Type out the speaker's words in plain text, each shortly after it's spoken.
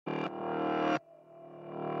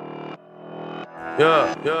Hi.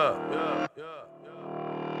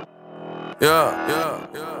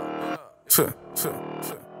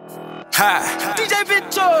 DJ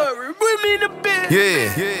Victoriouz, with me in the bed.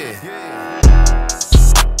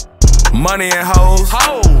 Money and hoes.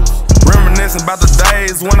 Reminiscing about the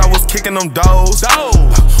days when I was kicking them doors.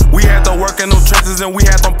 We had to work in them trenches and we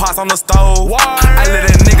had them pots on the stove. I let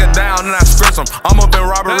that nigga down and I stretch him. I'm up in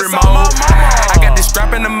robbery mode. I got this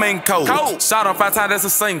strap in the mink coat. Shot him 5 times, that's a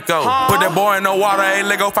cinco. Put that boy in the water, hey,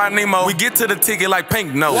 let go find Nemo. We get to the ticket like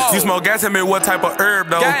pink nose. You smoke gas, tell me what type of herb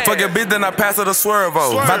though. Fuck your bitch, then I pass her the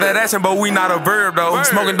Swervo. About that action, but we not a verb though.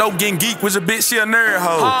 Smoking dope, getting geek with your bitch, she a nerd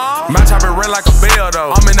hoe. My choppa ring like a bell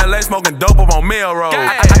though. I'm in LA smoking dope up on Melrose.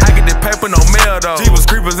 I get this paper, no mail though. G was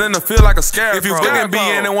creepers in the field like a scarecrow. If you fucking be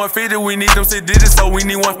in at 150, we need them 6 digits, so we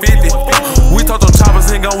need 150. We told them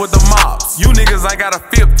choppers ain't go with the mops. You niggas ain't got a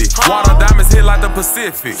 50. Water diamonds hit like the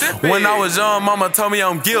Pacific. When I was young, mama told me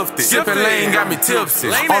I'm gifted. Sippin' lean got me tipsy.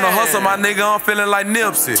 On the hustle, my nigga, I'm feeling like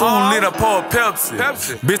Nipsey. 2 liter pour of Pepsi.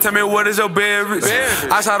 Bitch, tell me what is your beverage?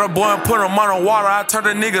 I shot a boy and put him on water. I turned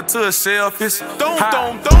a nigga to a shellfish.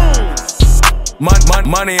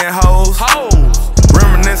 Money and hoes.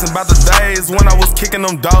 Reminiscing about the days when I was kicking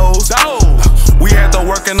them doors. We had to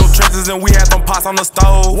work in them trenches and we had them pots on the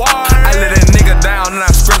stove. I let that nigga down and I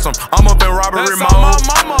stretch him. I'm up in robbery mode.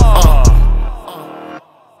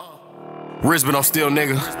 Rich, but I'm still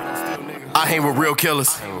nigga. I hang with real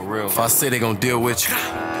killers. If I say they gon' deal with you.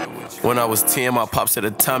 When I was 10, my pops said to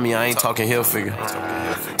Tommy, I ain't talking hill figure.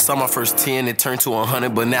 Saw my first 10, it turned to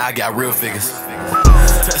 100, but now I got real figures.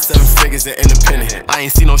 7 figures and independent. I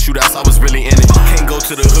ain't seen no shootouts, I was really in it. Can't go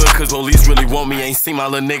to the hood cause police really want me. Ain't seen my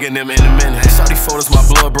little nigga in them in a minute. Shawty photos, my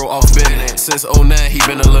blood bro off bending. Since 09, he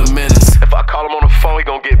been a little menace. If I call him on the phone, he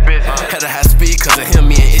gon' get busy. Had a high speed cause of him,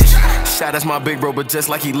 me and Itch. Shot as my big bro, but just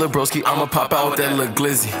like he lil' broski, I'ma pop out with that little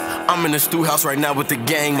glizzy. I'm in the stew house right now with the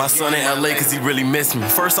gang. My son in LA cause he really missed me.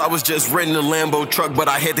 First I was just renting a Lambo truck, but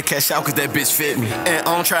I had to cash out cause that bitch fit me. And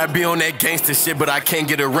I don't try to be on that gangster shit, but I can't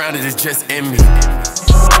get around it, it's just in me.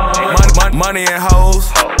 Money and hoes.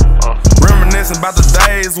 Reminiscing about the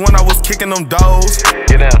days when I was kicking them doors.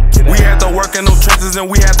 We had to work in them trenches and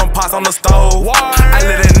we had them pots on the stove. I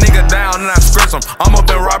let that nigga down and I stretch him. I'm up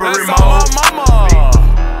in robbery mode.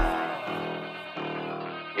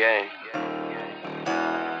 Yeah.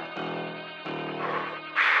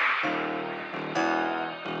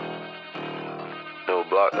 No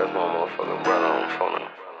block, that's my motherfucking brother on the phone.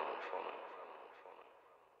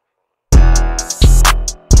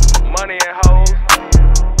 Money and hoes.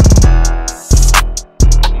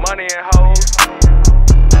 Money and hoes.